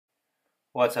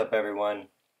What's up, everyone?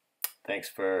 Thanks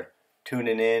for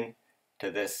tuning in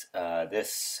to this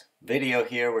video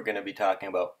here. We're going to be talking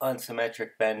about unsymmetric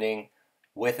bending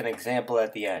with an example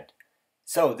at the end.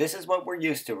 So this is what we're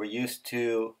used to. We're used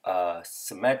to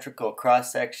symmetrical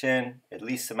cross-section, at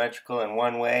least symmetrical in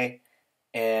one way,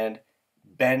 and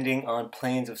bending on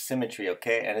planes of symmetry,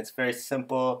 okay? And it's very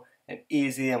simple and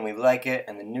easy, and we like it,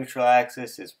 and the neutral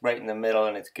axis is right in the middle,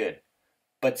 and it's good.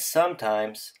 But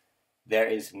sometimes there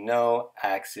is no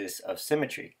axis of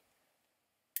symmetry.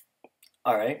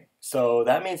 Alright, so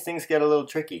that means things get a little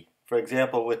tricky. For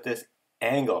example, with this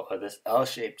angle or this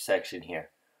L-shaped section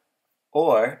here.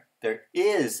 Or there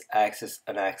is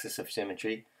an axis of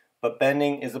symmetry, but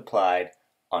bending is applied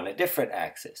on a different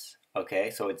axis.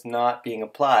 Okay, so it's not being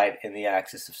applied in the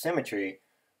axis of symmetry,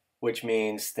 which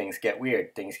means things get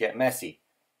weird, things get messy.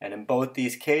 And in both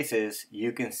these cases,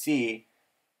 you can see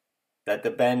that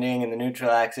the bending and the neutral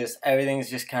axis,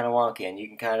 everything's just kind of wonky, and you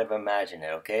can kind of imagine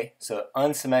it, okay? So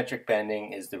unsymmetric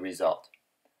bending is the result.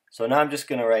 So now I'm just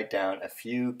going to write down a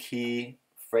few key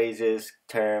phrases,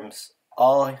 terms,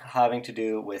 all having to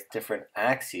do with different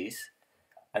axes,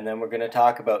 and then we're going to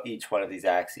talk about each one of these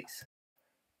axes.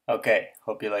 Okay,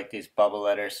 hope you like these bubble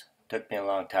letters. Took me a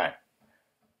long time.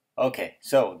 Okay,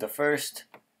 so the first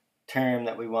term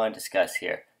that we want to discuss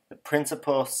here, the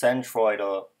principal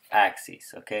centroidal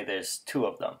axes. Okay, there's two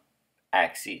of them,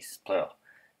 axes, plural.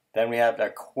 Then we have our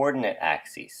coordinate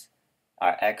axes,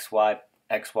 our xy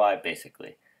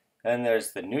basically. Then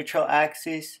there's the neutral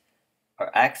axes,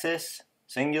 or axis,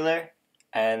 singular,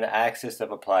 and the axis of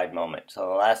applied moment. So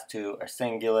the last two are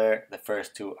singular, the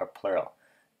first two are plural.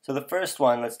 So the first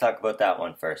one, let's talk about that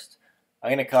one first. I'm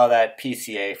going to call that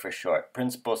PCA for short,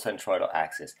 principal centroidal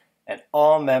axis. And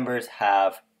all members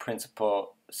have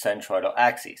principal centroidal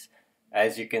axes.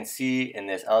 As you can see in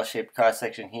this L-shaped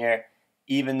cross-section here,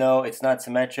 even though it's not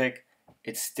symmetric,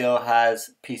 it still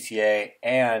has PCA,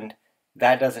 and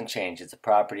that doesn't change. It's a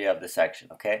property of the section,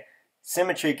 okay?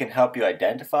 Symmetry can help you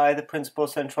identify the principal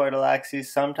centroidal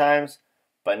axes sometimes,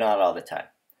 but not all the time.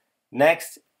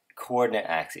 Next, coordinate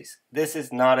axes. This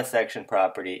is not a section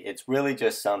property. It's really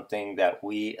just something that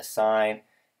we assign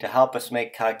to help us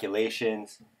make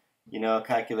calculations,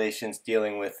 calculations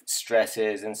dealing with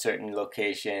stresses in certain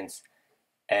locations,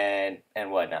 and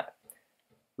whatnot.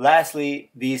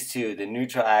 Lastly, these two, the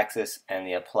neutral axis and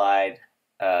the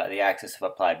axis of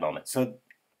applied moment. So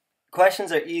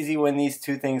questions are easy when these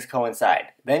two things coincide.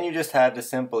 Then you just have the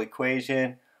simple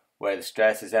equation where the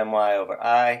stress is my over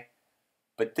I.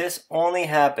 But this only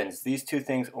happens, these two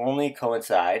things only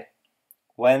coincide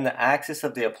when the axis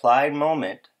of the applied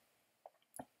moment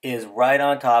is right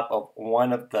on top of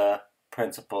one of the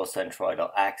principal centroidal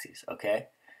axes, okay?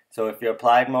 So if your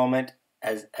applied moment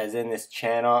as in this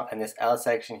channel and this L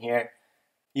section here,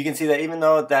 you can see that even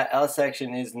though that L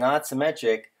section is not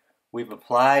symmetric, we've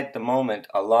applied the moment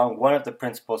along one of the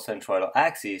principal centroidal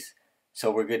axes,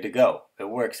 so we're good to go. It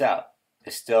works out.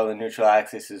 It's still the neutral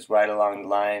axis is right along the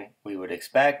line we would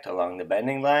expect, along the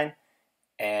bending line,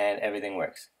 and everything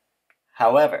works.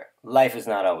 However, life is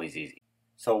not always easy.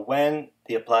 So when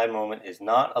the applied moment is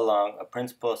not along a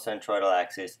principal centroidal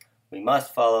axis, we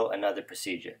must follow another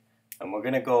procedure. And we're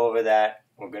going to go over that.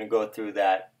 We're going to go through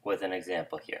that with an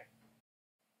example here.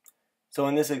 So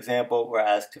in this example, we're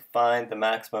asked to find the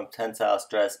maximum tensile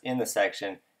stress in the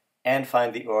section and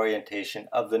find the orientation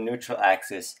of the neutral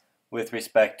axis with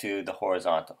respect to the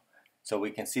horizontal. So we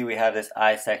can see we have this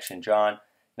I section drawn.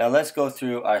 Now let's go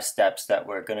through our steps that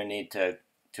we're going to need to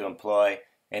employ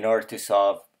in order to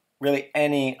solve really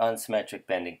any unsymmetric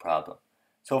bending problem.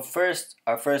 So first,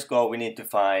 our first goal, we need to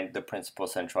find the principal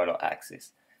centroidal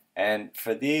axis. And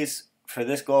for this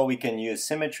goal, we can use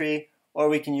symmetry, or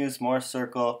we can use Morse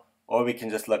circle, or we can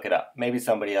just look it up. Maybe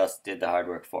somebody else did the hard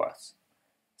work for us.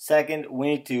 Second, we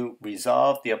need to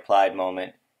resolve the applied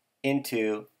moment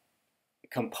into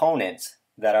components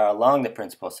that are along the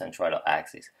principal centroidal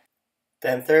axis.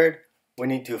 Then third, we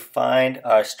need to find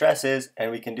our stresses,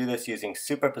 and we can do this using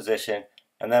superposition,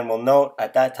 and then we'll note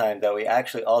at that time that we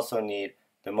actually also need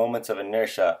the moments of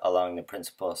inertia along the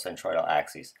principal centroidal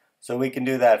axis. So we can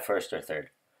do that first or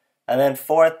third. And then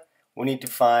fourth, we need to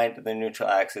find the neutral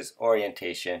axis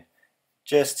orientation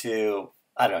just to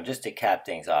cap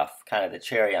things off, kind of the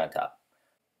cherry on top.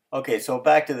 Okay, so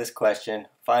back to this question,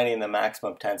 finding the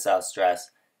maximum tensile stress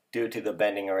due to the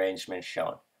bending arrangement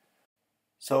shown.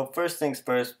 So first things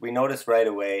first, we notice right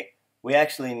away, we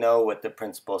actually know what the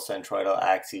principal centroidal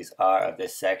axes are of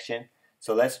this section.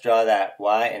 So let's draw that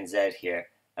Y and Z here.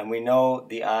 And we know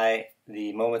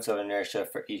the moments of inertia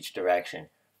for each direction.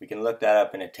 We can look that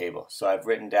up in a table. So I've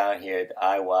written down here the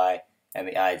IY and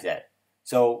the IZ.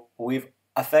 So we've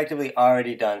effectively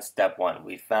already done step one.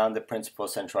 We found the principal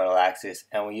centroidal axis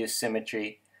and we used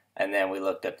symmetry, and then we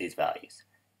looked up these values.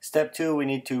 Step two, we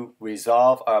need to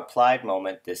resolve our applied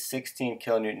moment, this 16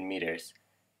 kilonewton meters,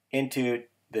 into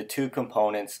the two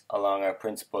components along our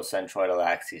principal centroidal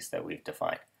axis that we've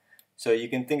defined. So you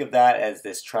can think of that as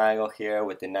this triangle here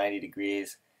with the 90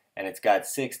 degrees, and it's got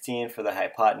 16 for the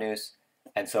hypotenuse.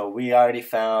 And so we already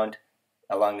found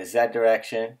along the z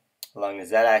direction, along the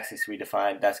z-axis we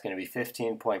defined, that's going to be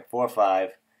 15.45,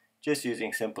 just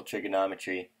using simple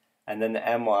trigonometry, and then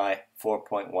the my,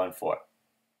 4.14.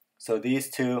 So these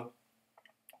two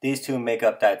make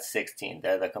up that 16.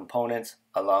 They're the components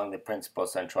along the principal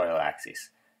centroidal axis.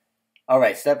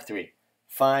 Alright, step 3.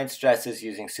 Find stresses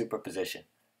using superposition.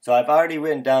 So I've already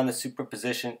written down the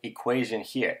superposition equation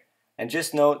here. And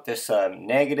just note there's some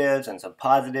negatives and some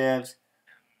positives,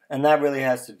 and that really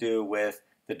has to do with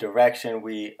the direction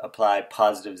we applied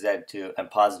positive z to and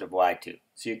positive y to.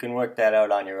 So you can work that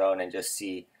out on your own and just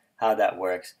see how that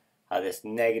works, how this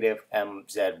negative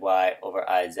mzy over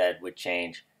iz would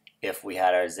change if we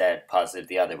had our z positive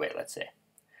the other way, let's say.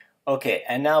 Okay,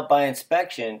 and now by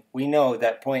inspection, we know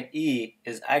that point E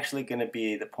is actually going to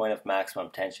be the point of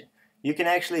maximum tension. You can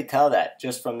actually tell that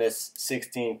just from this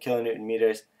 16 kilonewton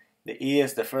meters. The E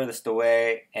is the furthest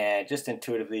away, and just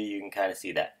intuitively you can kind of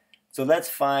see that. So let's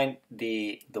find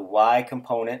the y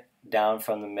component down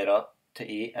from the middle to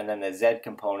E, and then the z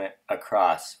component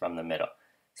across from the middle.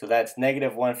 So that's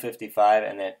negative 155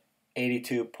 and then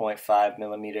 82.5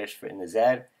 millimeters in the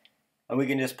z. And we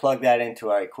can just plug that into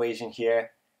our equation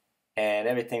here, and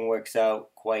everything works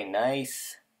out quite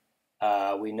nice.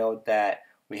 We note that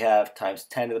we have times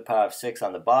 10 to the power of 6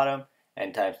 on the bottom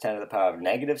and times 10 to the power of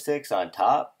negative 6 on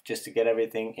top, just to get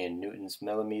everything in newtons,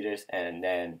 millimeters, and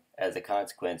then as a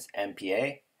consequence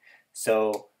MPa.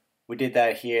 So we did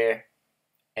that here,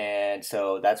 and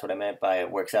so that's what I meant by it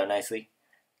works out nicely.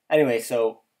 Anyway,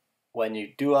 so when you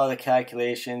do all the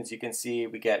calculations, you can see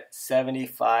we get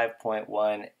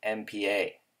 75.1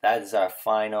 MPa. That is our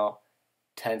final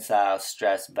tensile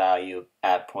stress value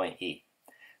at point E.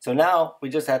 So now we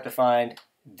just have to find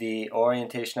the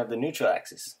orientation of the neutral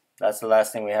axis. That's the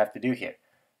last thing we have to do here.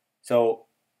 So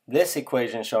this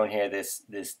equation shown here,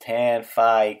 this tan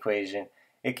phi equation,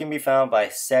 it can be found by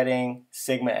setting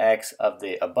sigma x of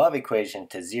the above equation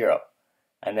to 0.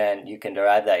 And then you can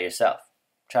derive that yourself.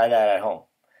 Try that at home.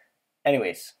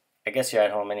 Anyways, I guess you're at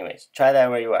home anyways. Try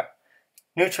that where you are.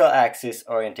 Neutral axis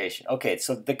orientation. Okay,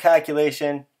 so the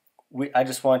calculation, I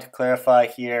just want to clarify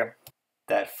here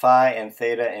that phi and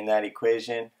theta in that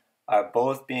equation are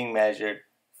both being measured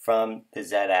from the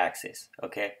z-axis.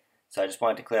 Okay, so I just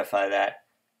wanted to clarify that.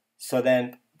 So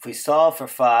then if we solve for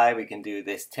phi, we can do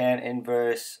this tan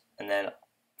inverse, and then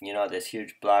this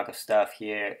huge block of stuff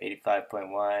here,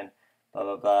 85.1, blah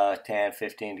blah blah, tan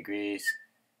 15 degrees,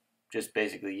 just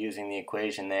basically using the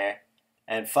equation there,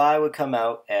 and phi would come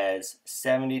out as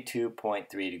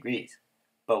 72.3 degrees.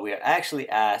 But we are actually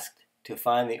asked to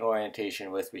find the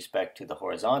orientation with respect to the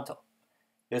horizontal.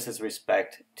 This is with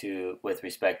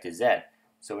respect to z.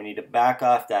 So we need to back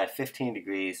off that 15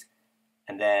 degrees,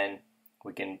 and then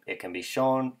it can be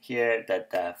shown here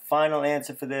that the final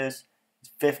answer for this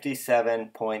is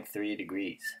 57.3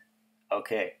 degrees.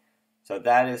 Okay, so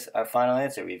that is our final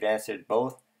answer. We've answered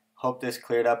both. Hope this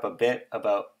cleared up a bit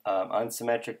about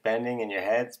unsymmetric bending in your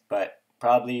heads, but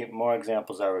probably more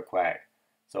examples are required.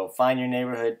 So find your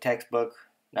neighborhood textbook,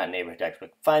 not neighborhood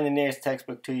textbook, find the nearest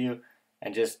textbook to you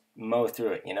and just mow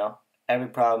through it, every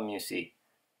problem you see,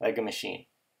 like a machine,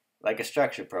 like a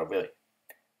structure probe, really.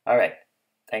 Alright,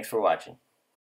 thanks for watching.